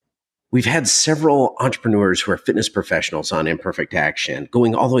We've had several entrepreneurs who are fitness professionals on Imperfect Action.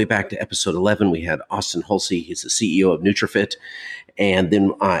 Going all the way back to episode 11, we had Austin Hulsey. He's the CEO of NutriFit. And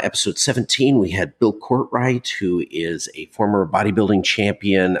then episode 17, we had Bill Courtwright, who is a former bodybuilding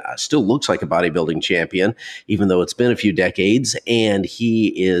champion, still looks like a bodybuilding champion, even though it's been a few decades. And he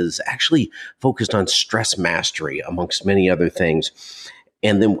is actually focused on stress mastery, amongst many other things.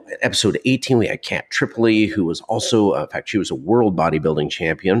 And then episode 18, we had Kat Tripoli, who was also, in fact, she was a world bodybuilding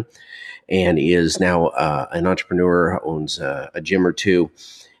champion and is now an entrepreneur, owns a gym or two.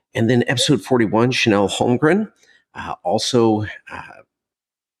 And then episode 41, Chanel Holmgren, also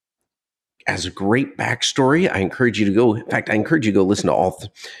has a great backstory. I encourage you to go, in fact, I encourage you to go listen to all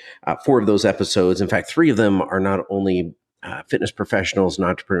four of those episodes. In fact, three of them are not only fitness professionals and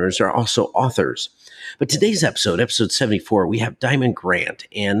entrepreneurs, they're also authors. But today's episode 74, we have Diamond Grant.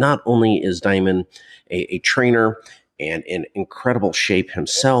 And not only is Diamond a trainer and in incredible shape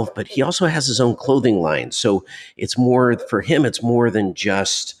himself, but he also has his own clothing line. So it's more, for him, it's more than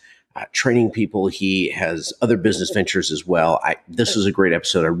just training people. He has other business ventures as well. This was a great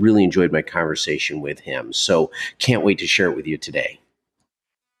episode. I really enjoyed my conversation with him. So can't wait to share it with you today.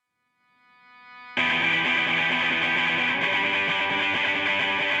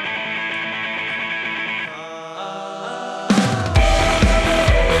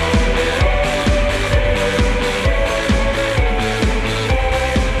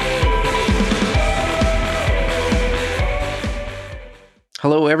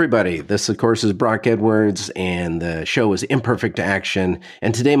 Hello, everybody. This, of course, is Brock Edwards, and the show is Imperfect Action.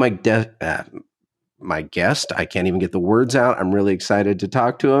 And today, my guest, I can't even get the words out. I'm really excited to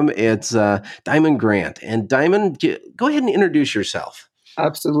talk to him. It's Diamond Grant. And Diamond, go ahead and introduce yourself.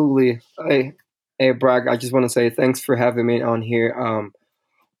 Absolutely. Hey, Brock, I just want to say thanks for having me on here.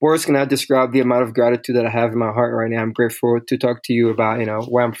 Words cannot describe the amount of gratitude that I have in my heart right now. I'm grateful to talk to you about,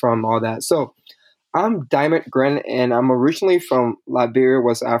 where I'm from, all that. So, I'm Diamond Grant, and I'm originally from Liberia,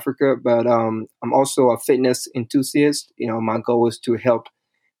 West Africa, but I'm also a fitness enthusiast. My goal is to help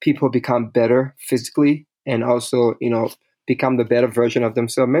people become better physically and also, become the better version of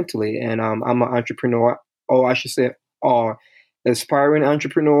themselves mentally. And I'm an entrepreneur, or I should say, aspiring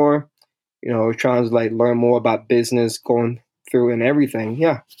entrepreneur, trying to learn more about business, going through and everything.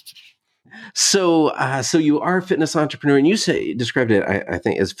 Yeah. So you are a fitness entrepreneur, and you described it, I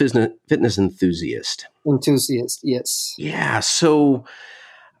think, as fitness enthusiast. Enthusiast, yes. Yeah. So,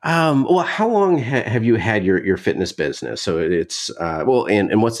 how long have you had your fitness business? So it's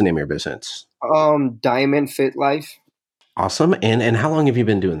and what's the name of your business? Diamond Fit Life. Awesome. And how long have you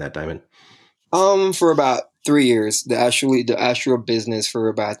been doing that, Diamond? For about 3 years. The actual business for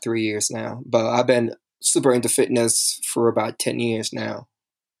about 3 years now. But I've been super into fitness for about 10 years now.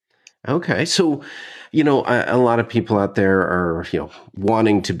 Okay. So, a lot of people out there are,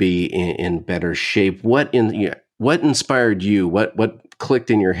 wanting to be in better shape. What inspired you? What clicked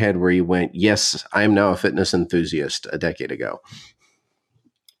in your head where you went, yes, I'm now a fitness enthusiast a decade ago?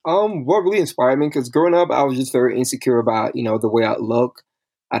 What really inspired me, because growing up, I was just very insecure about, the way I look.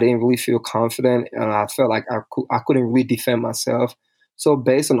 I didn't really feel confident, and I felt like I couldn't really defend myself. So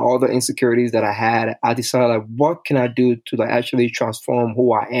based on all the insecurities that I had, I decided, what can I do to actually transform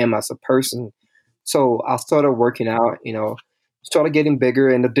who I am as a person? So I started working out, started getting bigger,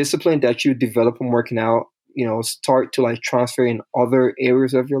 and the discipline that you develop from working out, start to transfer in other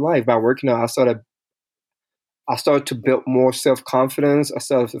areas of your life. By working out, I started to build more self-confidence. I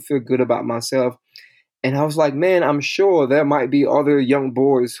started to feel good about myself. And I was like, man, I'm sure there might be other young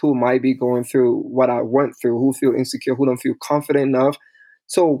boys who might be going through what I went through, who feel insecure, who don't feel confident enough.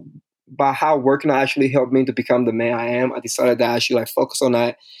 So by how working out actually helped me to become the man I am, I decided to actually focus on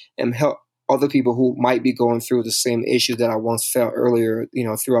that and help other people who might be going through the same issues that I once felt earlier,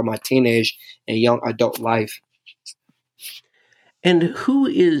 throughout my teenage and young adult life. And who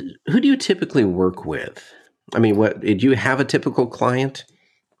do you typically work with? I mean, did you have a typical client?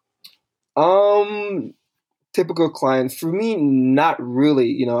 Typical client for me, not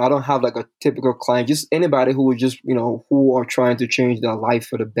really. I don't have a typical client. Just anybody who just who are trying to change their life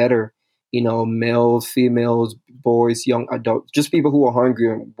for the better. Males, females, boys, young adults, just people who are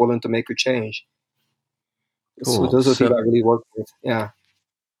hungry and willing to make a change. Cool. So those are people I really work with. Yeah.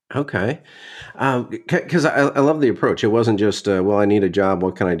 Okay. Because I love the approach. It wasn't just, I need a job.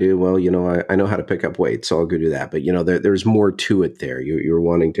 What can I do? Well, I know how to pick up weight, so I'll go do that. But, there's more to it there. You're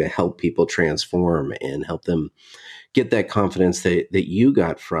wanting to help people transform and help them get that confidence that you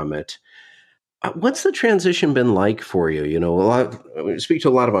got from it. What's the transition been like for you? We speak to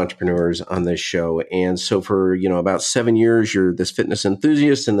a lot of entrepreneurs on this show. And so for, about 7 years, you're this fitness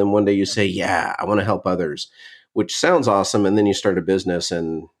enthusiast. And then one day you say, yeah, I want to help others, which sounds awesome. And then you start a business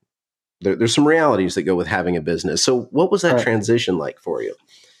and there's some realities that go with having a business. So what was that Right. transition like for you?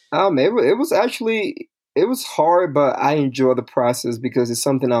 It was actually it was hard, but I enjoy the process because it's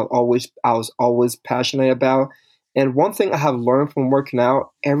something I was always passionate about. And one thing I have learned from working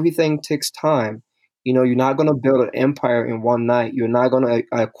out, everything takes time. You know, you're not going to build an empire in one night. You're not going to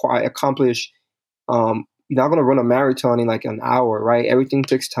accomplish. You're not going to run a marathon in like an hour, right? Everything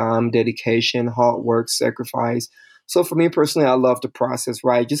takes time, dedication, hard work, sacrifice. So for me personally, I love the process,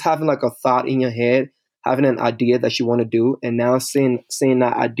 right? Just having like a thought in your head, having an idea that you want to do, and now seeing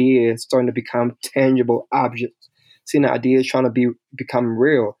that idea starting to become tangible objects, seeing that idea trying to become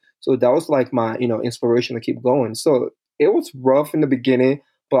real. So that was like my inspiration to keep going. So it was rough in the beginning,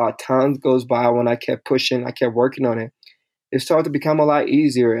 but as time goes by, when I kept pushing, I kept working on it, it started to become a lot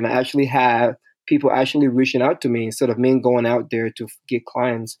easier, and I actually have people actually reaching out to me instead of me going out there to get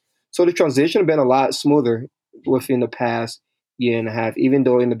clients. So the transition has been a lot smoother within the past year and a half, even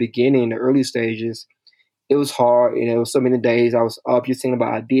though in the beginning, in the early stages, it was hard. You know, it was so many days I was up just thinking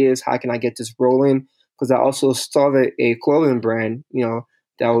about ideas. How can I get this rolling? Because I also started a clothing brand,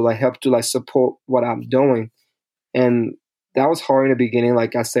 that would like help to like support what I'm doing. And that was hard in the beginning,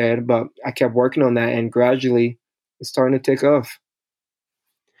 like I said, but I kept working on that and gradually it's starting to take off.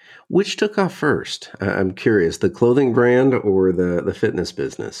 Which took off first? I'm curious, the clothing brand or the fitness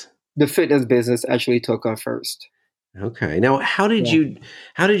business? The fitness business actually took off first. Okay. Now, Yeah, how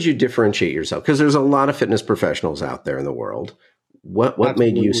did you differentiate yourself? Because there's a lot of fitness professionals out there in the world. What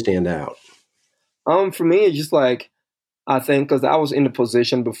made you absolutely. stand out? For me, it's just like I think because I was in the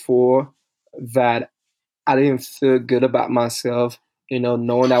position before that I didn't feel good about myself,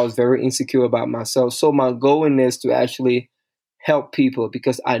 knowing I was very insecure about myself. So my goal in this to actually help people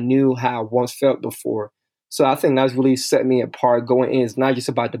because I knew how I once felt before. So I think that's really set me apart going in. It's not just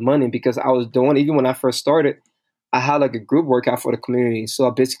about the money because I was doing, even when I first started, I had like a group workout for the community. So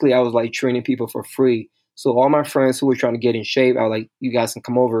basically I was like training people for free. So all my friends who were trying to get in shape, I was like, you guys can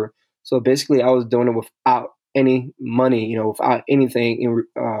come over. So basically I was doing it without any money, without anything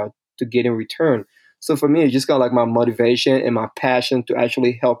to get in return. So for me, it's just kind of like my motivation and my passion to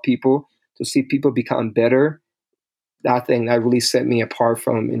actually help people, to see people become better. That thing that really set me apart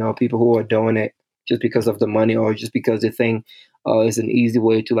from people who are doing it just because of the money or just because they think is an easy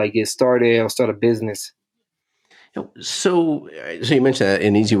way to like get started or start a business. So you mentioned that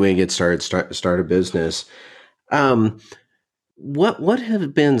an easy way to get started, start a business. Um, what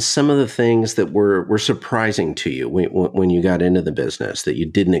have been some of the things that were surprising to you when you got into the business that you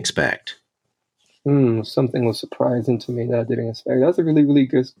didn't expect? Something was surprising to me that I didn't expect. That's a really, really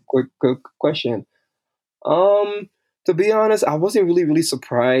good question. Um, to be honest, I wasn't really, really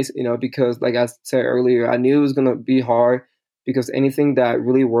surprised, because like I said earlier, I knew it was gonna be hard because anything that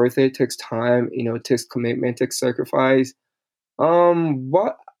really worth it takes time, it takes commitment, takes sacrifice.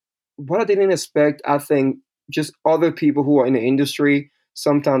 What I didn't expect, I think, just other people who are in the industry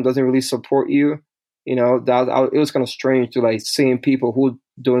sometimes doesn't really support you. It was kind of strange to like seeing people who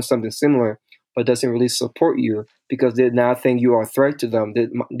doing something similar but doesn't really support you because they now think you are a threat to them.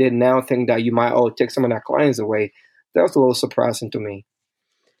 They now think that you might take some of their clients away. That was a little surprising to me.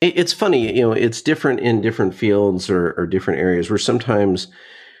 It's funny, it's different in different fields or different areas where sometimes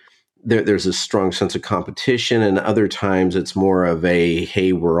there's a strong sense of competition, and other times it's more of a,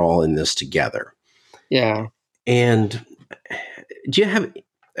 hey, we're all in this together. Yeah. And do you have,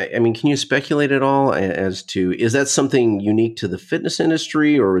 I mean, can you speculate at all as to, is that something unique to the fitness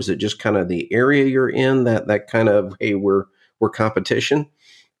industry, or is it just kind of the area you're in that kind of, hey, we're competition?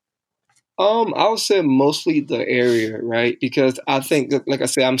 I would say mostly the area, right? Because I think, like I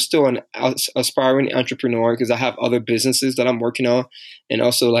said, I'm still an aspiring entrepreneur because I have other businesses that I'm working on, and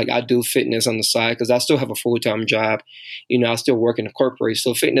also like I do fitness on the side because I still have a full time job. I still work in a corporate,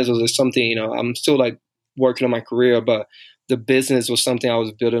 so fitness was just something. I'm still like working on my career, but the business was something I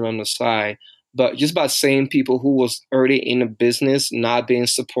was building on the side. But just by seeing people who was already in the business not being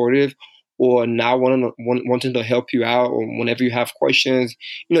supportive or not wanting to help you out, or whenever you have questions,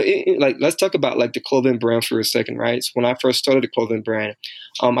 like let's talk about like the clothing brand for a second, right? So when I first started the clothing brand,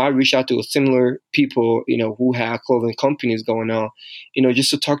 I reached out to similar people, who have clothing companies going on,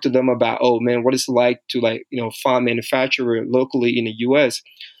 just to talk to them about, oh man, what it's like to like, find manufacturer locally in the U.S.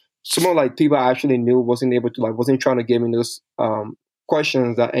 Some of like people I actually knew wasn't trying to give me those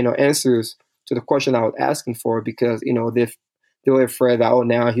questions that answers to the question I was asking for because they were afraid that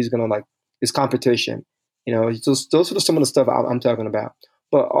now he's gonna like it's competition. Those are some of the stuff I'm talking about.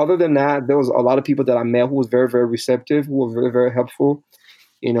 But other than that, there was a lot of people that I met who was very, very receptive, who were very, very helpful.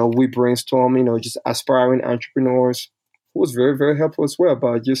 We brainstormed, just aspiring entrepreneurs who was very, very helpful as well.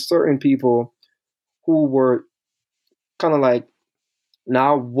 But just certain people who were kind of like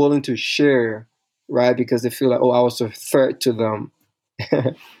not willing to share, right? Because they feel like, oh, I was a threat to them.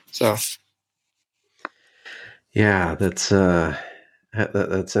 So Yeah, that's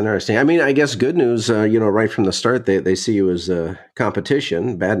interesting. I mean, I guess good news, right from the start, they see you as a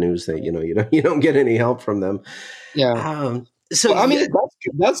competition. Bad news that you don't get any help from them. yeah. So Well, I yeah. mean,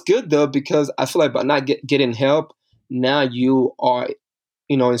 that's good though, because I feel like by not getting help, now you are,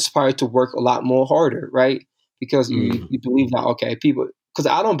 inspired to work a lot more harder, right? Because you, Mm. you believe that, okay, people, because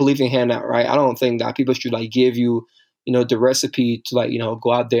I don't believe in handout, right? I don't think that people should like give you, the recipe to like,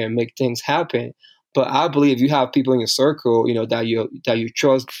 go out there and make things happen. But I believe you have people in your circle, that you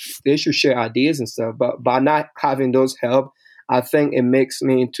trust, they should share ideas and stuff. But by not having those help, I think it makes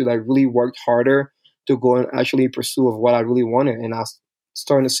me to like really work harder to go and actually pursue of what I really wanted, and I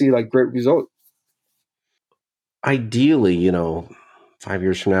starting to see like great results. Ideally, 5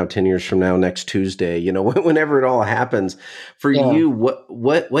 years from now, 10 years from now, next Tuesday, whenever it all happens, for Yeah. you,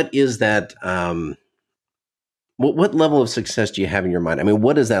 what is that? What level of success do you have in your mind? I mean,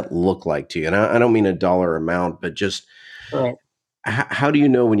 what does that look like to you? And I don't mean a dollar amount, but just Right. how do you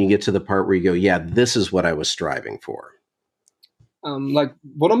know when you get to the part where you go, yeah, this is what I was striving for? Like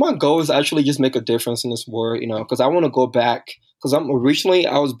one of my goals is actually just make a difference in this world, because I want to go back. Because I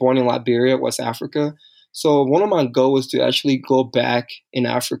was born in Liberia, West Africa. So one of my goals is to actually go back in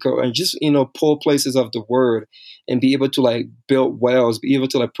Africa and just pull places of the world and be able to like build wells, be able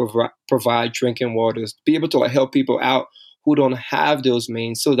to like provide drinking waters, be able to like help people out who don't have those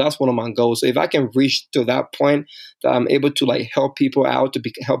means. So that's one of my goals. So if I can reach to that point, that I'm able to like help people out, to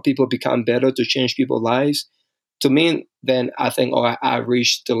help people become better, to change people's lives, to me, then I think, oh, I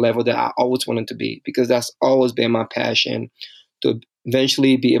reached the level that I always wanted to be, because that's always been my passion, to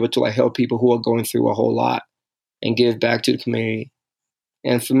eventually be able to like help people who are going through a whole lot and give back to the community.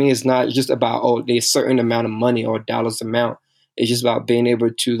 And for me, it's not just about, oh, there's a certain amount of money or dollars amount. It's just about being able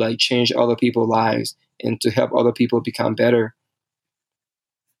to like change other people's lives and to help other people become better.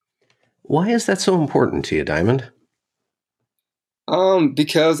 Why is that so important to you, Diamond?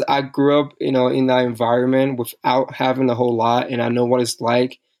 Because I grew up, in that environment without having a whole lot, and I know what it's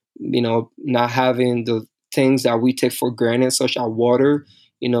like, not having the things that we take for granted, such as water,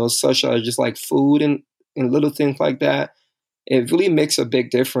 such as just like food and little things like that. It really makes a big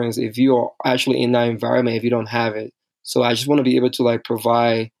difference if you are actually in that environment, if you don't have it. So I just want to be able to like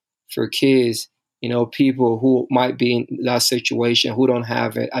provide for kids, people who might be in that situation who don't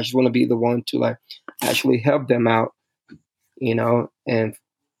have it. I just want to be the one to like actually help them out, and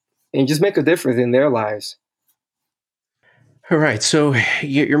just make a difference in their lives. All right, so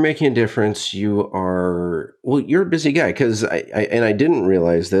you're making a difference. You're a busy guy because I didn't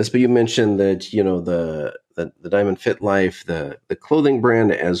realize this, but you mentioned that the Diamond Fit Life, the clothing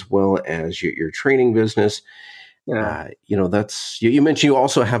brand, as well as your training business. Yeah, That's you mentioned you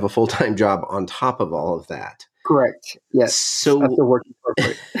also have a full-time job on top of all of that. correct. Yes, that's So the working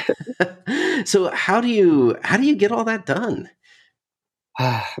corporate. so how do you get all that done?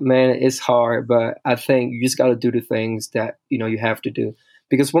 Man, it's hard, but I think you just got to do the things that you have to do.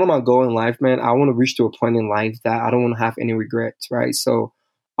 Because one of my goals in life, man, I want to reach to a point in life that I don't want to have any regrets, right? So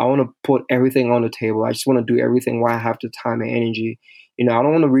I want to put everything on the table. I just want to do everything while I have the time and energy. I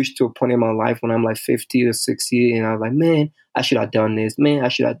don't want to reach to a point in my life when I'm like 50 or 60 and I'm like, man, I should have done this. Man, I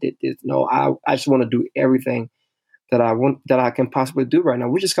should have did this. No, I just want to do everything that I can possibly do right now,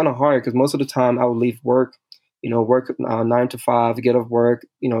 which is kind of hard because most of the time I would leave work, work 9 to 5, get off work,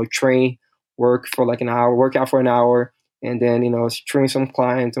 train, work for like an hour, work out for an hour, and then train some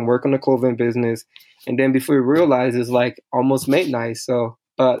clients and work on the clothing business, and then before you realize it's like almost midnight. So,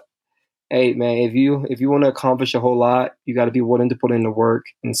 but hey, man, if you want to accomplish a whole lot, you got to be willing to put in the work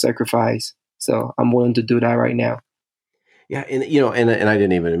and sacrifice. So I'm willing to do that right now. Yeah, and I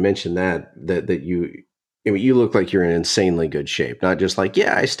didn't even mention that you. I mean, you look like you're in insanely good shape. Not just like,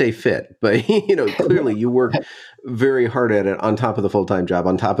 yeah, I stay fit, but clearly you work very hard at it on top of the full-time job,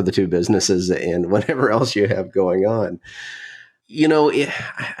 on top of the two businesses and whatever else you have going on.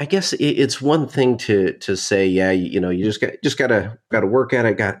 I guess it's one thing to say, yeah, you just gotta work at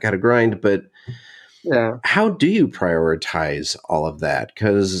it, gotta grind, but Yeah. how do you prioritize all of that?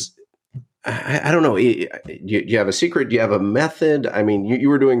 Because I don't know. Do you have a secret? Do you have a method? I mean, you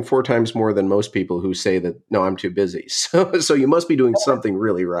were doing 4 times more than most people who say that, no, I'm too busy. So you must be doing something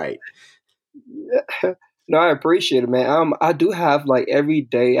really right. No, I appreciate it, man. I do have like every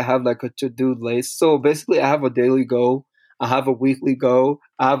day I have like a to-do list. So basically, I have a daily goal, I have a weekly goal,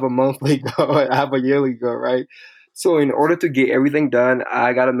 I have a monthly goal, and I have a yearly goal, right? So in order to get everything done,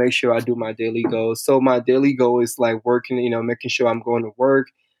 I gotta make sure I do my daily goals. So my daily goal is like working, making sure I'm going to work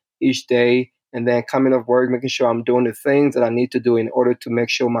each day, and then coming off work, making sure I'm doing the things that I need to do in order to make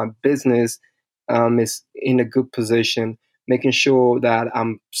sure my business is in a good position, making sure that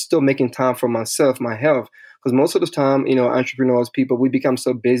I'm still making time for myself, my health. Because most of the time, entrepreneurs, people, we become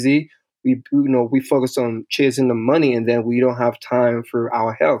so busy. We focus on chasing the money, and then we don't have time for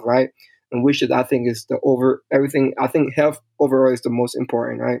our health, right? And which is, I think, is the over everything. I think health overall is the most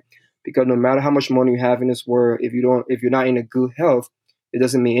important, right? Because no matter how much money you have in this world, if you're not in a good health, it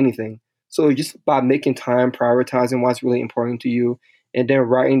doesn't mean anything. So just by making time, prioritizing what's really important to you, and then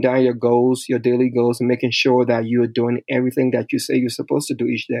writing down your goals, your daily goals, and making sure that you are doing everything that you say you're supposed to do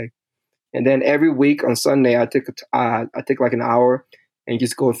each day. And then every week on Sunday, I take like an hour and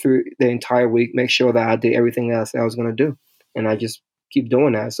just go through the entire week, make sure that I did everything that I said I was going to do, and I just keep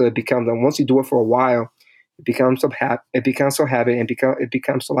doing that. So it becomes, and once you do it for a while, it becomes so habit, and it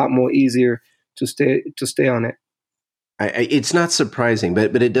becomes a lot more easier to stay on it. It's not surprising,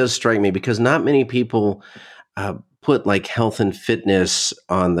 but it does strike me because not many people put like health and fitness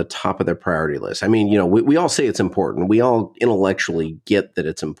on the top of their priority list. I mean, we all say it's important. We all intellectually get that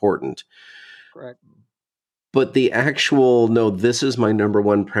it's important. Correct. But the actual, no, this is my number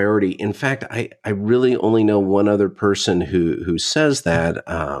one priority. In fact, I really only know one other person who says that.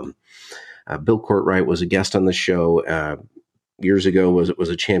 Bill Courtwright was a guest on the show years ago, was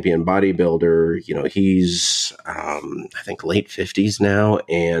a champion bodybuilder. He's, I think, late 50s now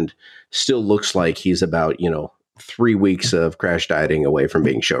and still looks like he's about, 3 weeks of crash dieting away from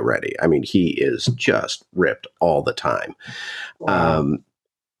being show ready. I mean, he is just ripped all the time. Wow.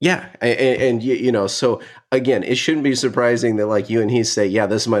 Yeah. And so again, it shouldn't be surprising that like you and he say, yeah,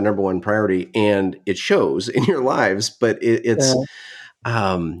 this is my number one priority, and it shows in your lives, but it's,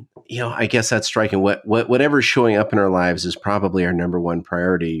 I guess that's striking. Whatever's showing up in our lives is probably our number one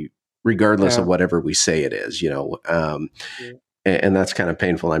priority, regardless of whatever we say it is, and that's kind of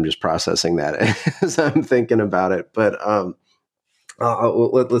painful. I'm just processing that as I'm thinking about it. But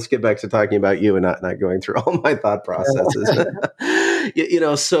let's get back to talking about you and not going through all my thought processes.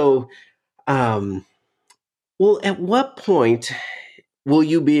 So, well, at what point will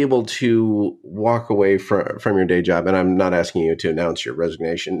you be able to walk away from your day job? And I'm not asking you to announce your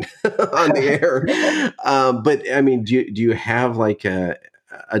resignation on the air, but I mean, do you have like a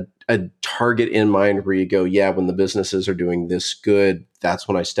target in mind where you go, yeah, when the businesses are doing this good, that's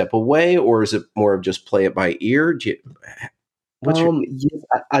when I step away, or is it more of just play it by ear? Yes,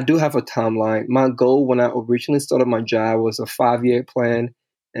 I do have a timeline. My goal when I originally started my job was a 5-year plan,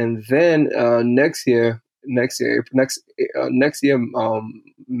 and then next year, May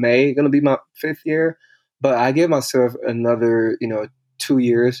gonna be my 5th year. But I give myself another 2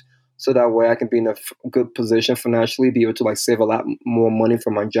 years, so that way I can be in a good position financially, be able to like save a lot more money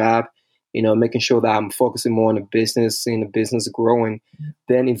from my job. Making sure that I'm focusing more on the business, seeing the business growing.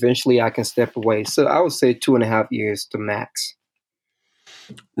 Then eventually I can step away. So I would say 2.5 years to max.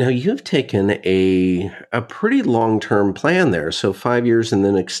 Now you've taken a pretty long-term plan there. So 5 years and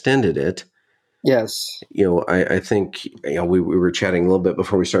then extended it. Yes. I think, we were chatting a little bit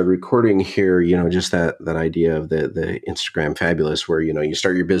before we started recording here, just that idea of the Instagram fabulous, where, you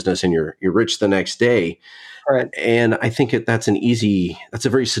start your business and you're rich the next day. Right. And I think that's a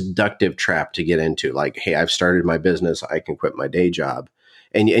very seductive trap to get into. Like, hey, I've started my business. I can quit my day job.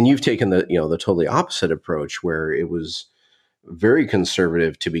 And you've taken the totally opposite approach, where it was very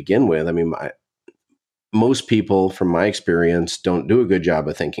conservative to begin with. I mean, most people, from my experience, don't do a good job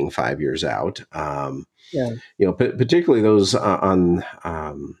of thinking 5 years out. Particularly those on,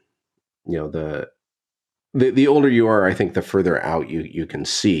 the older you are, I think the further out you can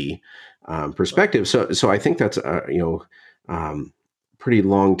see perspective. So I think that's pretty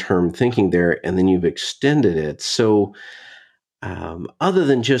long-term thinking there, and then you've extended it. So other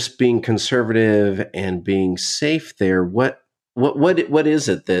than just being conservative and being safe there, what is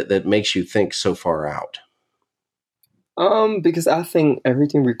it that makes you think so far out? Because I think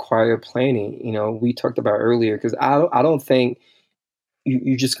everything requires planning. We talked about earlier. Because I don't think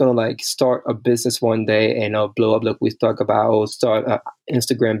you're just gonna like start a business one day and blow up, like we talk about, or start an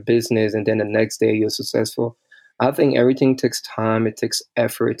Instagram business and then the next day you're successful. I think everything takes time. It takes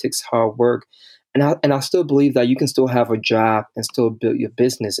effort. It takes hard work. And I still believe that you can still have a job and still build your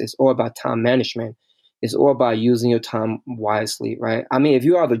business. It's all about time management. It's all about using your time wisely, right? I mean, if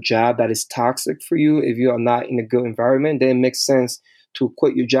you have a job that is toxic for you, if you are not in a good environment, then it makes sense to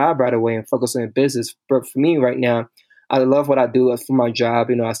quit your job right away and focus on your business. But for me right now, I love what I do for my job.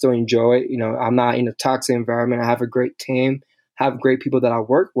 I still enjoy it. I'm not in a toxic environment. I have a great team, have great people that I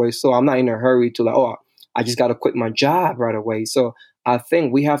work with. So I'm not in a hurry to like, I just got to quit my job right away. So I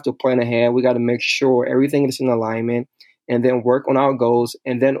think we have to plan ahead. We got to make sure everything is in alignment, and then work on our goals.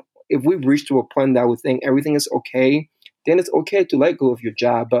 And then if we reach to a point that we think everything is okay, then it's okay to let go of your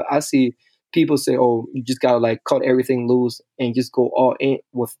job. But I see people say, "Oh, you just gotta like cut everything loose and just go all in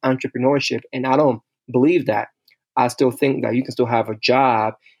with entrepreneurship," and I don't believe that. I still think that you can still have a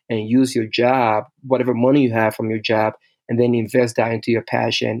job and use your job, whatever money you have from your job, and then invest that into your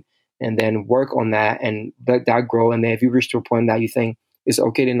passion and then work on that and let that grow. And then if you reach to a point that you think it's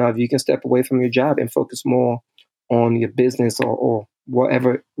okay enough, you can step away from your job and focus more on your business or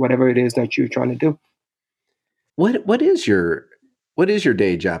whatever it is that you're trying to do. What is your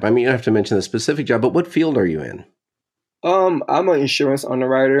day job? I mean, you don't have to mention the specific job, but what field are you in? I'm an insurance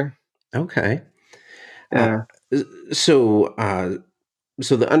underwriter. Okay. Yeah. So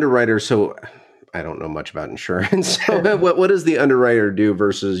the underwriter. So I don't know much about insurance. So what does the underwriter do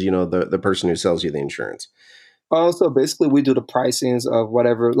versus the person who sells you the insurance? So basically, we do the pricings of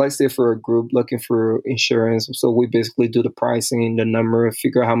whatever. Let's say for a group looking for insurance, so we basically do the pricing, the number,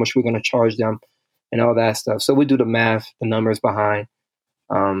 figure out how much we're going to charge them, and all that stuff. So we do the math, the numbers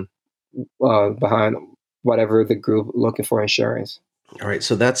um, behind whatever the group looking for insurance. All right.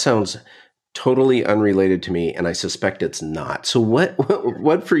 So that sounds totally unrelated to me, and I suspect it's not. So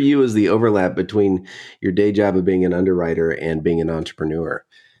what for you is the overlap between your day job of being an underwriter and being an entrepreneur?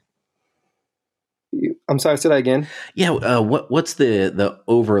 I'm sorry, say that again. Yeah, what's the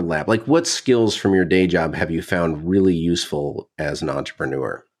overlap? Like, what skills from your day job have you found really useful as an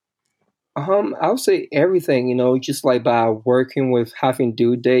entrepreneur? I would say everything, just like by working with having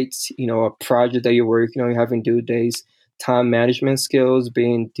due dates, a project that you're working on, having due dates, time management skills,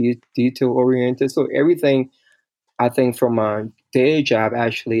 being detail oriented. So everything I think from my day job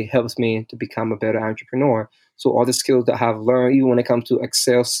actually helps me to become a better entrepreneur. So all the skills that I have learned, even when it comes to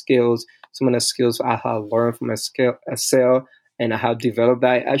Excel skills, some of the skills I have learned from Excel and I have developed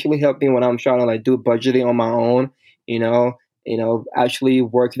that actually help me when I'm trying to like do budgeting on my own, you know, actually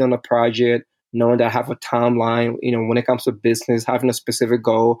working on a project, knowing that I have a timeline, when it comes to business, having a specific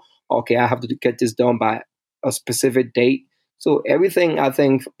goal. Okay, I have to get this done by a specific date. So everything I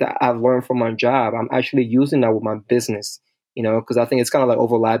think that I've learned from my job, I'm actually using that with my business, because I think it's kind of like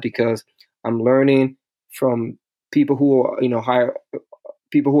overlap because I'm learning from people who are, hire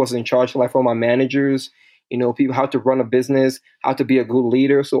people who was in charge, like from my managers, people how to run a business, how to be a good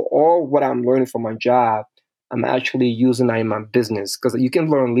leader. So all what I'm learning from my job, I'm actually using that in my business because you can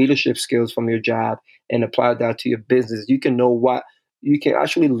learn leadership skills from your job and apply that to your business. You can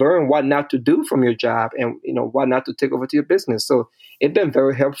actually learn what not to do from your job and what not to take over to your business. So it's been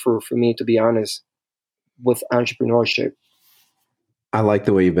very helpful for me, to be honest, with entrepreneurship. I like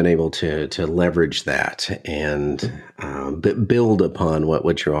the way you've been able to leverage that and build upon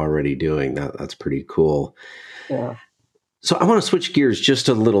what you're already doing. That's pretty cool. Yeah. So I want to switch gears just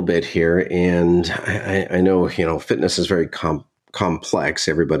a little bit here, and I know fitness is very complex.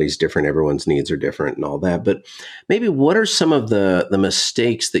 Everybody's different. Everyone's needs are different, and all that. But maybe what are some of the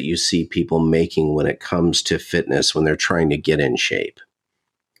mistakes that you see people making when it comes to fitness when they're trying to get in shape?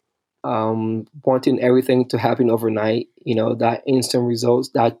 Wanting everything to happen overnight, that instant results,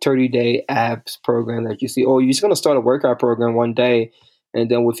 that 30-day abs program that you see. Oh, you're just going to start a workout program one day,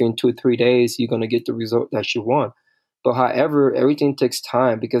 and then within 2 or 3 days, you're going to get the result that you want. But however, everything takes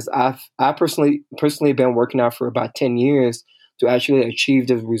time because I personally been working out for about 10 years to actually achieve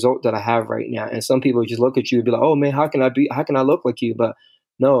the result that I have right now. And some people just look at you and be like, "Oh man, how can I look like you?" But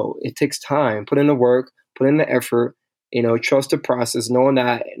no, it takes time. Put in the work, put in the effort, trust the process, knowing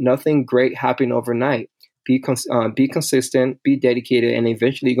that nothing great happened overnight. Be consistent, be dedicated, and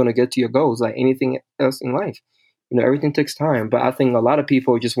eventually you're going to get to your goals like anything else in life. Everything takes time, but I think a lot of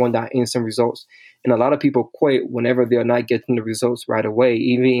people just want that instant results. And a lot of people quit whenever they're not getting the results right away,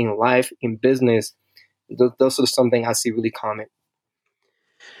 even in life, in business. Those are something I see really common.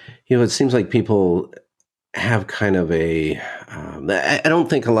 It seems like people have kind of I don't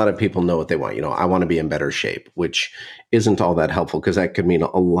think a lot of people know what they want. I want to be in better shape, which isn't all that helpful because that could mean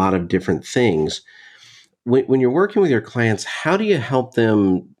a lot of different things. When you're working with your clients, how do you help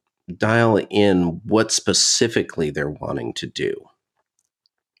them dial in what specifically they're wanting to do?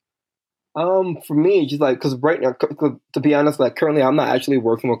 For me, just like because right now, to be honest, like currently, I'm not actually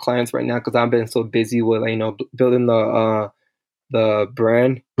working with clients right now because I've been so busy with building the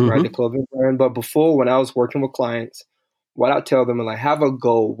brand, right, the Mm-hmm. clothing brand. But before, when I was working with clients, what I tell them is like, have a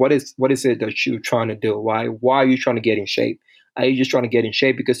goal. What is it that you're trying to do? Why are you trying to get in shape? Are you just trying to get in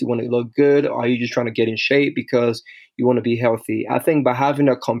shape because you want to look good? Or are you just trying to get in shape because you want to be healthy? I think by having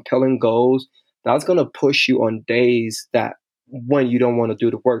a compelling goals, that's going to push you on days that when you don't want to do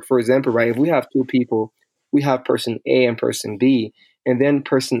the work. For example, right, if we have two people, we have person A and person B, and then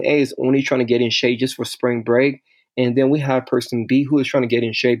person A is only trying to get in shape just for spring break, And then we have person B who is trying to get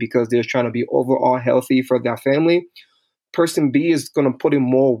in shape because they're trying to be overall healthy for their family. Person B is going to put in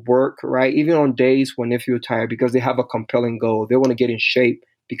more work, right? Even on days when they feel tired because they have a compelling goal. They want to get in shape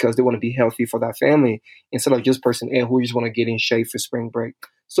because they want to be healthy for their family instead of just person A who just want to get in shape for spring break.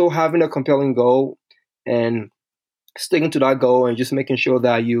 So having a compelling goal and sticking to that goal and just making sure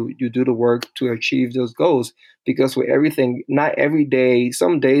that you do the work to achieve those goals, because with everything, not every day,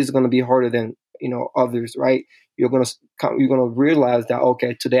 some days are going to be harder than others, right? You're going to realize that,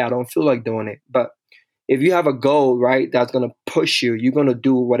 okay, today I don't feel like doing it, but if you have a goal, right, that's going to push you, you're going to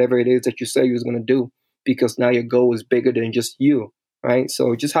do whatever it is that you say you're going to do, because now your goal is bigger than just you, right?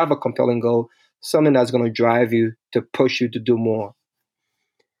 So just have a compelling goal, something that's going to drive you to push you to do more.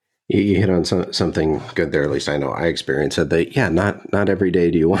 You hit on something good there. At least I know I experienced it. That not every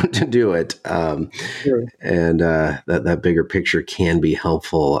day do you want to do it, Sure. and that bigger picture can be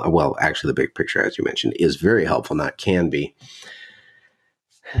helpful. Well, actually, the big picture, as you mentioned, is very helpful. Not can be.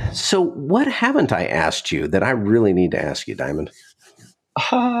 So, what haven't I asked you that I really need to ask you, Diamond?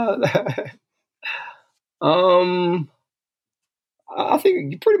 um, I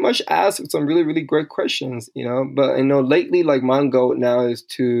think you pretty much asked some really, really great questions, But lately, like my goal now is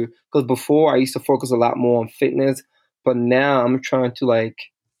because before I used to focus a lot more on fitness, but now I'm trying to like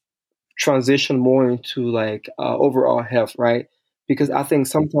transition more into like overall health, right? Because I think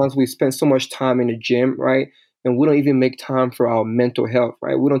sometimes we spend so much time in the gym, right? And we don't even make time for our mental health,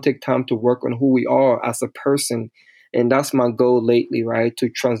 right? We don't take time to work on who we are as a person. And that's my goal lately, right? To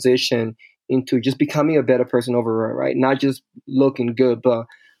transition into just becoming a better person overall, right? Not just looking good, but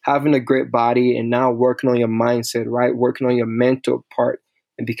having a great body and now working on your mindset, right? Working on your mental part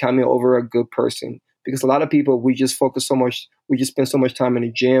and becoming over a good person. Because a lot of people, we just spend so much time in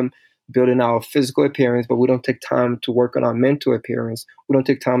the gym building our physical appearance, but we don't take time to work on our mental appearance. We don't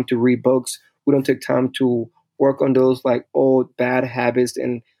take time to read books. We don't take time to work on those like old bad habits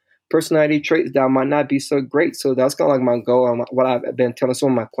and personality traits that might not be so great. So that's kind of like my goal and what I've been telling some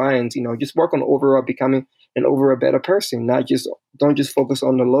of my clients, just work on overall becoming an overall better person. Don't just focus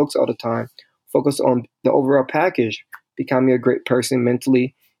on the looks all the time. Focus on the overall package, becoming a great person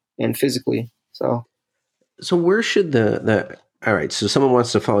mentally and physically. So where should the all right, so someone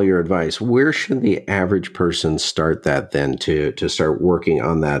wants to follow your advice. Where should the average person start that then to start working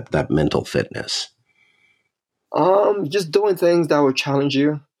on that mental fitness? Just doing things that will challenge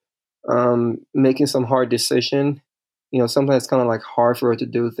you, making some hard decision. Sometimes it's kind of like hard for her to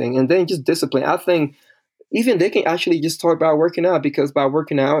do things, and then just discipline. I think even they can actually just start by working out, because by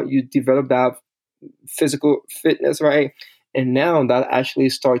working out you develop that physical fitness, right? And now that actually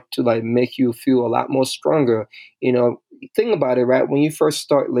start to like make you feel a lot more stronger. Think about it, right? When you first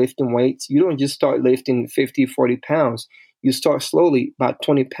start lifting weights, you don't just start lifting 50, 40 pounds. You start slowly, about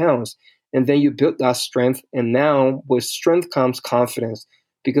 20 pounds. And then you build that strength. And now with strength comes confidence,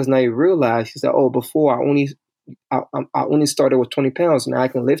 because now you realize that, oh, before I only started with 20 pounds. Now I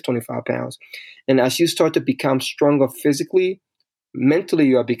can lift 25 pounds. And as you start to become stronger physically, mentally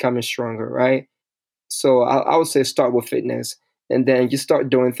you are becoming stronger, right? So I would say start with fitness, and then just start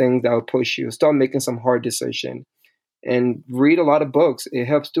doing things that will push you. Start making some hard decisions, and read a lot of books. It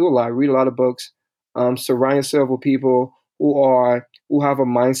helps do a lot. Read a lot of books. Surround yourself with people who have a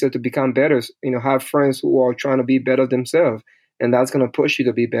mindset to become better. Have friends who are trying to be better themselves, and that's going to push you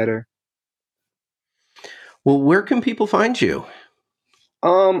to be better. Well, where can people find you?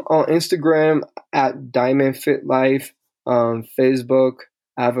 On Instagram at Diamond Fit Life. Facebook,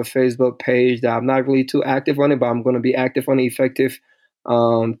 I have a Facebook page that I'm not really too active on it, but I'm going to be active on it, effective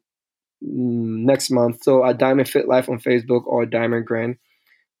next month. So at Diamond Fit Life on Facebook or Diamond Grand.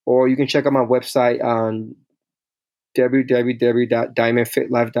 Or you can check out my website on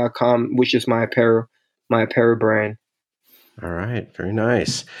www.diamondfitlife.com, which is my apparel brand. All right, very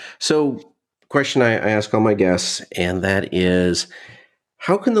nice. So, question I ask all my guests, and that is,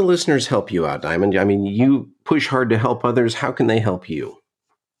 how can the listeners help you out, Diamond? I mean, you push hard to help others. How can they help you?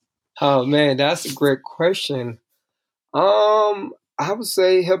 Oh man, that's a great question. I would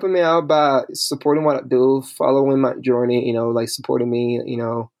say helping me out by supporting what I do, following my journey, like supporting me,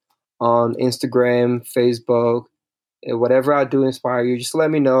 on Instagram, Facebook, and whatever I do inspire you, just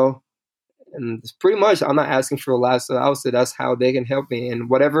let me know. And it's pretty much, I'm not asking for a lot, so I would say that's how they can help me. And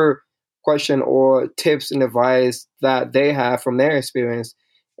whatever question or tips and advice that they have from their experience,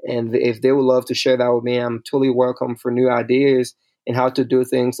 and if they would love to share that with me, I'm totally welcome for new ideas and how to do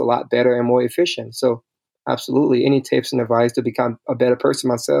things a lot better and more efficient. So absolutely, any tips and advice to become a better person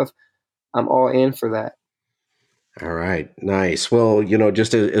myself, I'm all in for that. All right, nice. Well,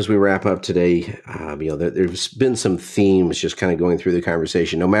 just as we wrap up today, there's been some themes just kind of going through the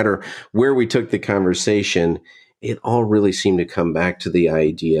conversation. No matter where we took the conversation, it all really seemed to come back to the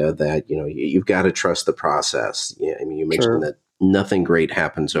idea that, you've got to trust the process. Yeah, I mean, you mentioned Sure. that nothing great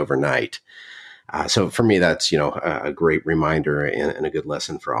happens overnight. So for me, that's, a great reminder and a good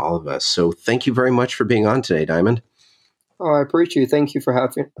lesson for all of us. So thank you very much for being on today, Diamond. Oh, I appreciate you. Thank you for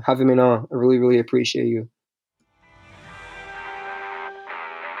having me on. I really, really appreciate you.